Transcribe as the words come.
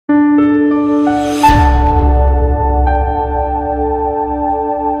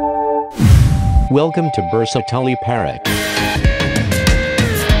Welcome to Bursa Teleferik.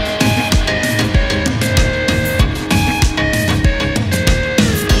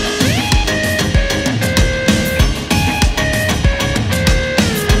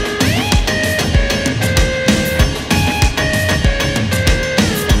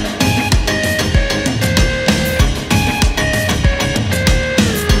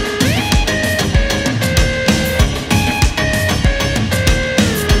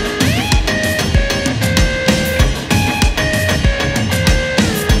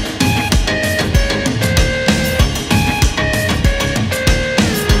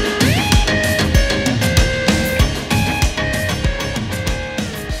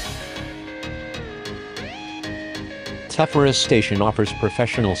 Teleferic station offers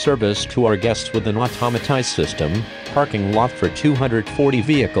professional service to our guests with an automatized system, parking lot for 240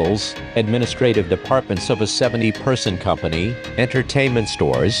 vehicles, administrative departments of a 70-person company, entertainment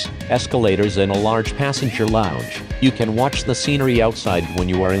stores, escalators and a large passenger lounge. You can watch the scenery outside when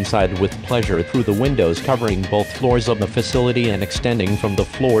you are inside with pleasure through the windows covering both floors of the facility and extending from the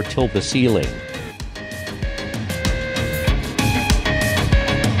floor till the ceiling.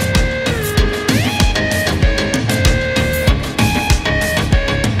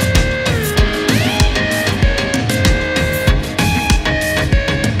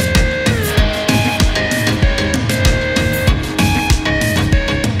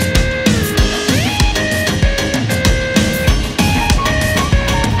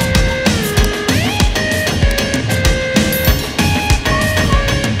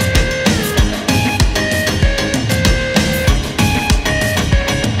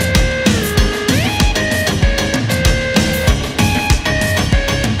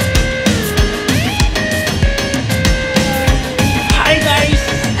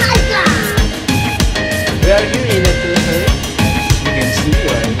 We are here in the Teleferic. As you can see, we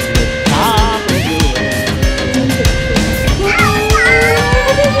are in the top of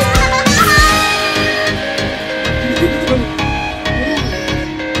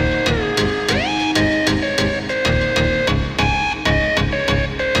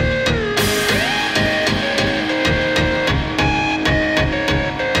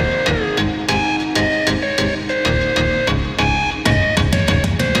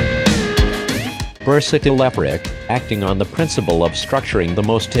Bursa Teleferik, acting on the principle of structuring the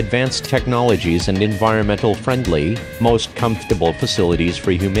most advanced technologies and environmental-friendly, most comfortable facilities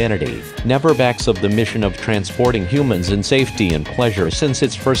for humanity, never backs of the mission of transporting humans in safety and pleasure since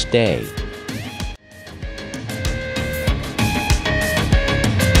its first day.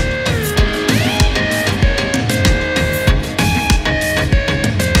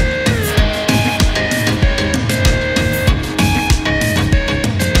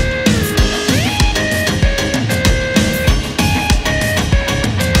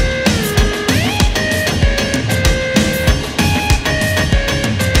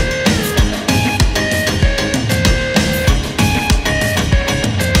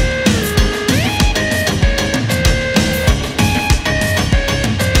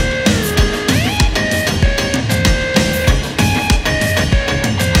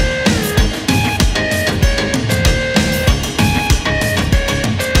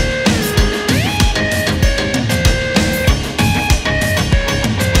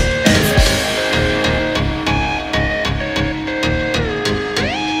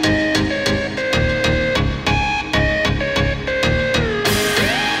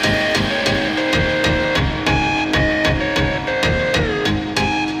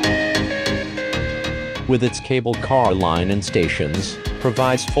 With its cable car line and stations,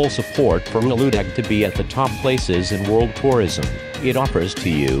 provides full support for Uludağ to be at the top places in world tourism. It offers to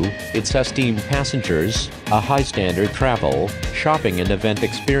you, its esteemed passengers, a high-standard travel, shopping and event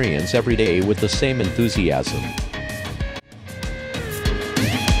experience every day with the same enthusiasm.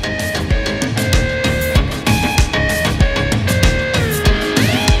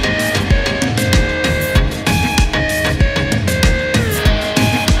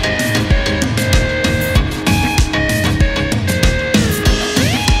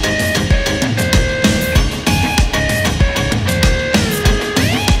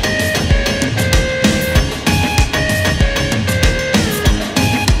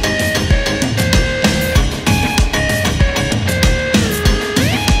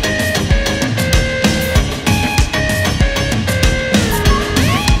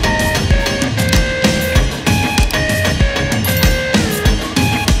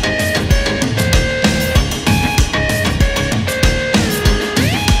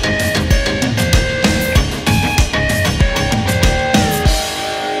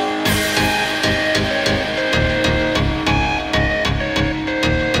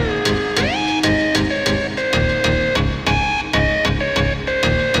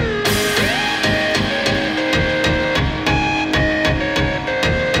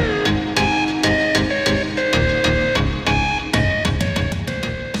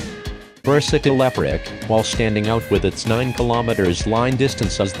 Bursa Teleferik, while standing out with its 9 kilometers line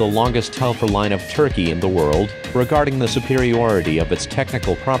distance as the longest telpher line of Turkey in the world, regarding the superiority of its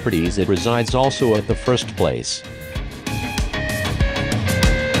technical properties, it resides also at the first place.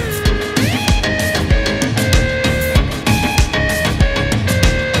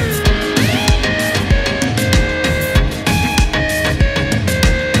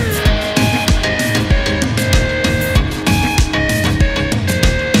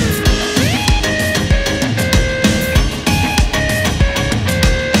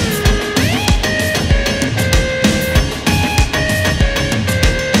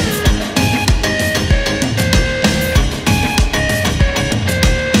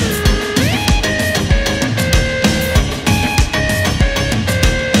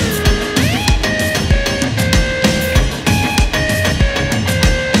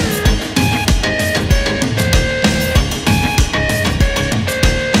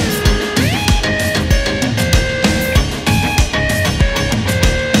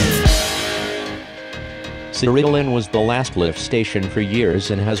 Cerialin was the last lift station for years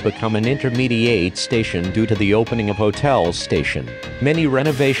and has become an intermediate station due to the opening of Hotels Station. Many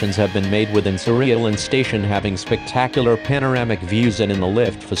renovations have been made within Cerialin Station, having spectacular panoramic views, and in the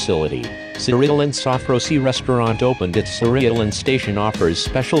lift facility. Cerialin Sofrosi restaurant opened at Cerialin Station offers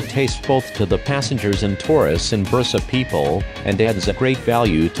special taste both to the passengers and tourists and Bursa people, and adds a great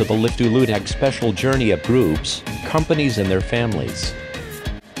value to the Lift Uludağ special journey of groups, companies and their families.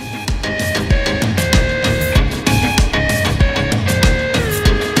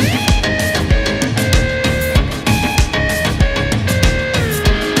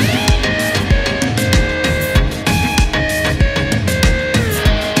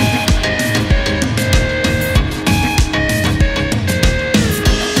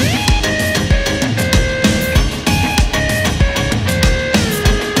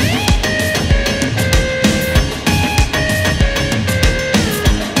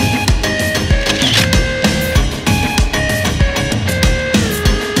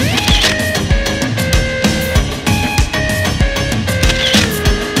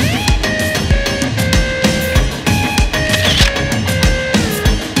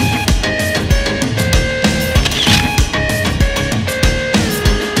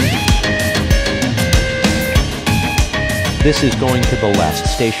 This is going to the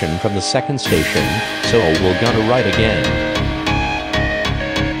last station from the second station, so we're gonna ride again.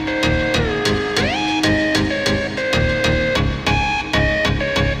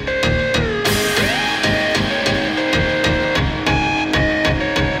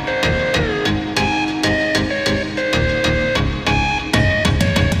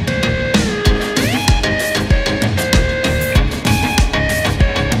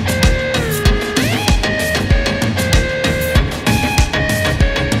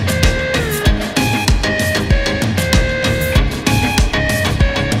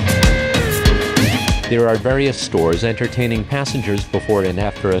 There are various stores entertaining passengers before and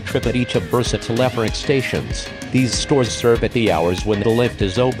after a trip at each of Bursa Teleferik stations. These stores serve at the hours when the lift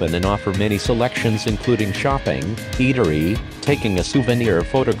is open and offer many selections including shopping, eatery, taking a souvenir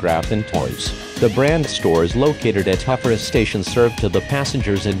photograph and toys. The brand stores located at Teleferic station serve to the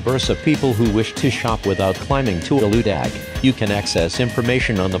passengers in Bursa people who wish to shop without climbing to Uludağ. You can access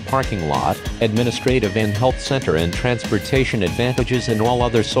information on the parking lot, administrative and health center and transportation advantages and all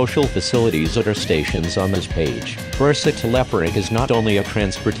other social facilities at our stations on this page. Bursa Teleferik is not only a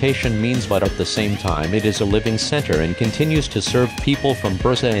transportation means but at the same time it is a living center and continues to serve people from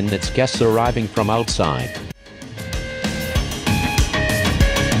Bursa and its guests arriving from outside.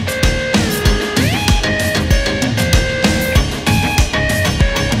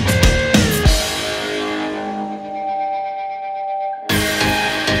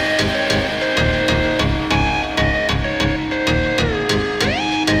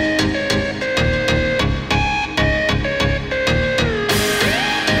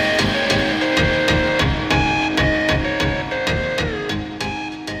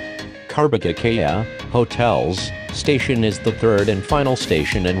 Ecological Hotels Station is the third and final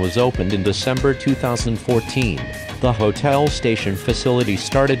station and was opened in December 2014. The hotel station facility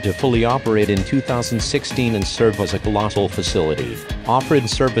started to fully operate in 2016 and serve as a colossal facility, offered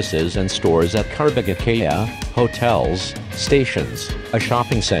services and stores at Ecological Hotels, stations, a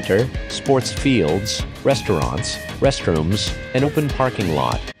shopping center, sports fields, restaurants, restrooms, and open parking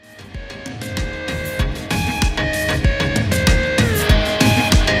lot.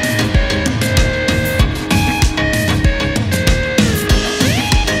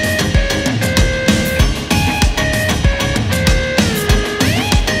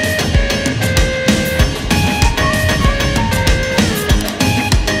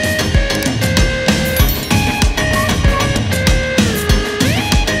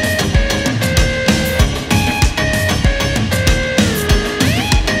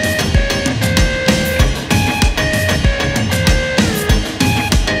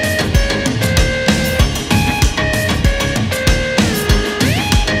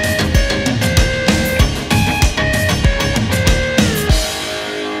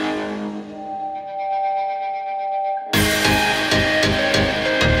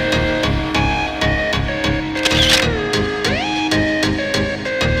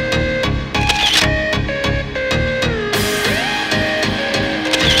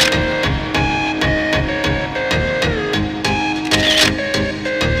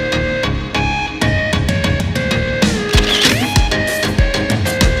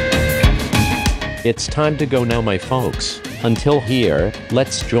 It's time to go now, my folks. Until here,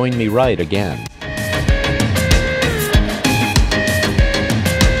 let's join me right again.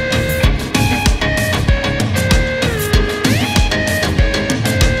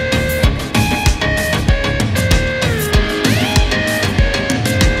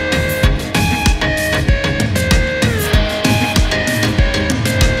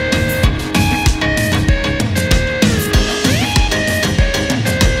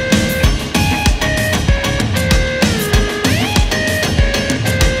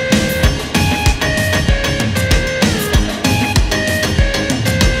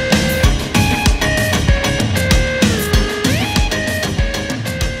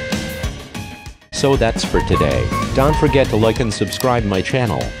 So that's for today. Don't forget to like and subscribe my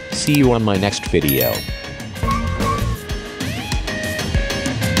channel. See you on my next video.